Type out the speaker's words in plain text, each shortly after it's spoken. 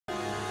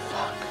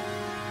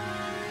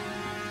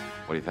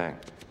What do you think?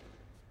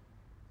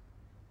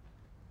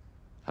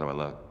 How do I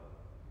look?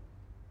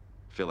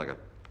 Feel like a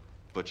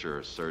butcher or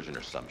a surgeon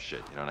or some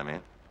shit, you know what I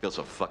mean? Feel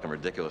so fucking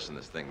ridiculous in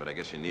this thing, but I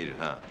guess you need it,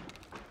 huh?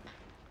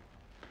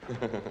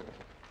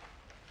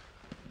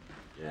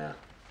 Yeah.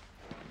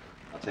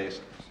 I'll tell you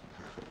something.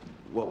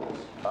 Whoa.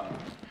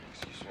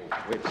 Excuse me.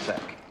 Wait a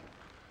sec.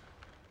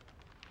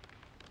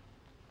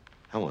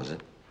 How was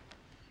it?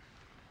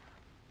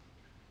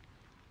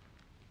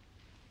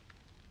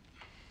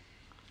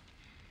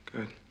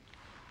 Good.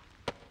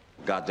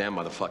 Goddamn,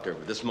 motherfucker.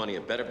 With this money,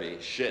 it better be.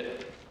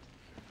 Shit.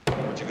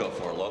 What'd you go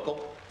for, a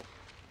local?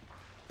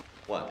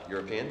 What,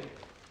 European?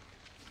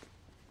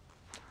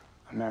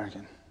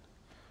 American.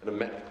 Ain't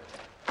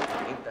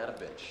that a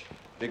bitch?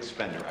 Big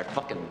spender. I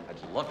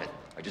love it.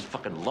 I just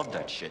fucking love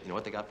that shit. You know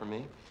what they got from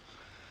me?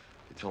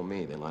 They told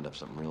me they lined up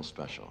something real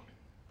special.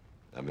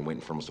 I've been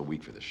waiting for almost a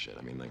week for this shit.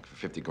 I mean, like, for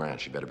 50 grand,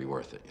 she better be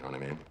worth it. You know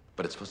what I mean?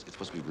 But it's supposed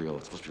to be real.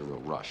 It's supposed to be a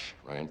real rush,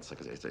 right?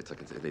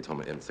 They told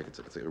me it's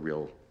like a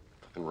real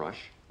fucking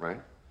rush, right?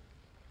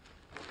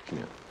 Come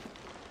here.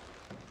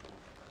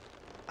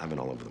 I've been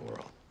all over the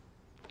world.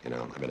 You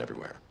know, I've been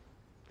everywhere.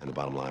 And the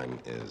bottom line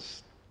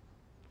is,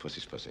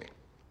 pussy's pussy.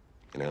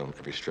 You know,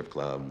 every strip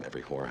club,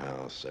 every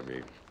whorehouse,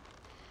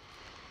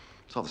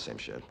 it's all the same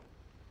shit.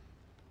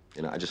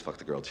 You know, I just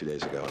fucked a girl 2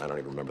 days ago, and I don't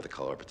even remember the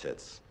color of her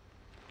tits.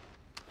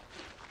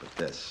 But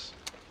this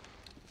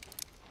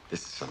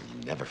is something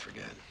you never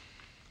forget,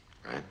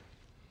 right?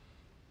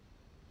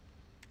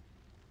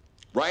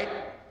 Right?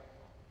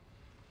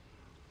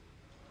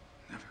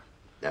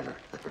 Never,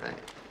 right?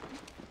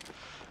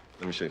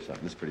 Let me show you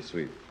something. This is pretty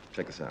sweet.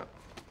 Check this out.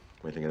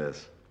 What do you think of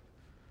this?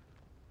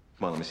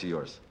 Come on, let me see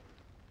yours.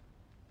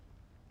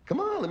 Come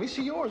on, let me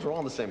see yours. We're all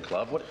in the same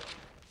club. What?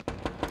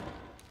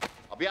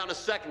 I'll be out in a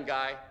second,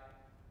 guy.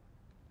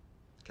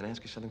 Can I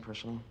ask you something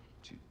personal?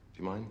 Do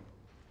you mind?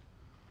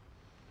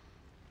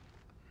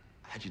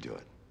 How'd you do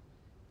it?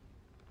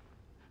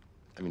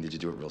 I mean, did you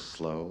do it real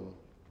slow?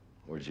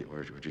 Or did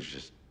you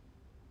just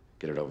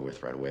get it over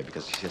with right away?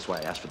 Because that's why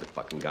I asked for the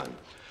fucking gun.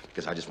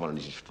 Because I just wanted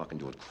to just fucking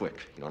do it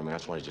quick. You know what I mean? I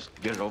just wanted to just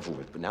get it over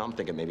with. But now I'm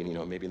thinking maybe, you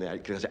know,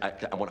 because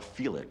I want to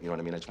feel it. You know what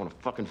I mean? I just want to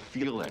fucking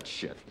feel that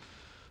shit.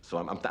 So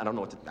I don't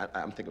know what to,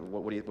 I'm thinking,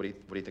 what do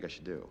you think I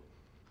should do?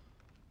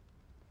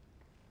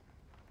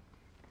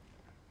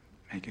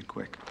 Make it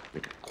quick.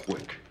 Make it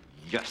quick.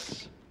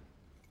 Yes.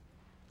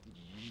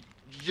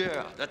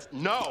 Yeah,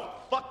 no,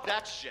 fuck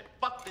that shit.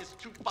 Fuck this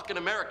too fucking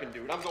American,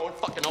 dude. I'm going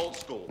fucking old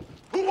school.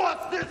 Who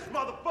wants this,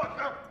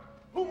 motherfucker?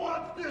 Who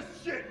wants this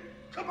shit?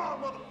 Come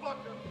on,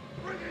 motherfucker.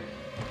 Bring it.